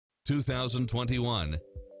2021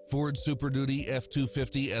 Ford Super Duty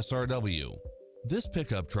F-250 SRW. This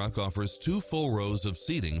pickup truck offers 2 full rows of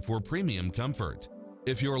seating for premium comfort.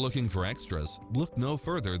 If you're looking for extras, look no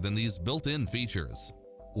further than these built-in features: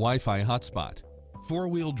 Wi-Fi hotspot,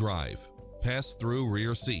 4-wheel drive, pass-through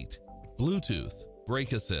rear seat, Bluetooth,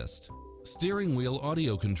 brake assist, steering wheel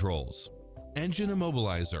audio controls, engine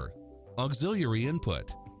immobilizer, auxiliary input,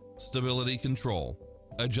 stability control,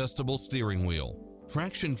 adjustable steering wheel,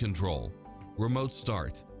 traction control, remote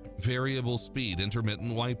start, variable speed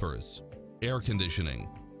intermittent wipers, air conditioning,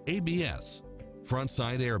 ABS, front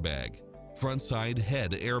side airbag, front side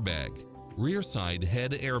head airbag, rear side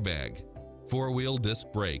head airbag, 4-wheel disc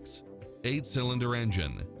brakes, 8-cylinder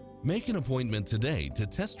engine. Make an appointment today to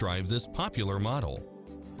test drive this popular model.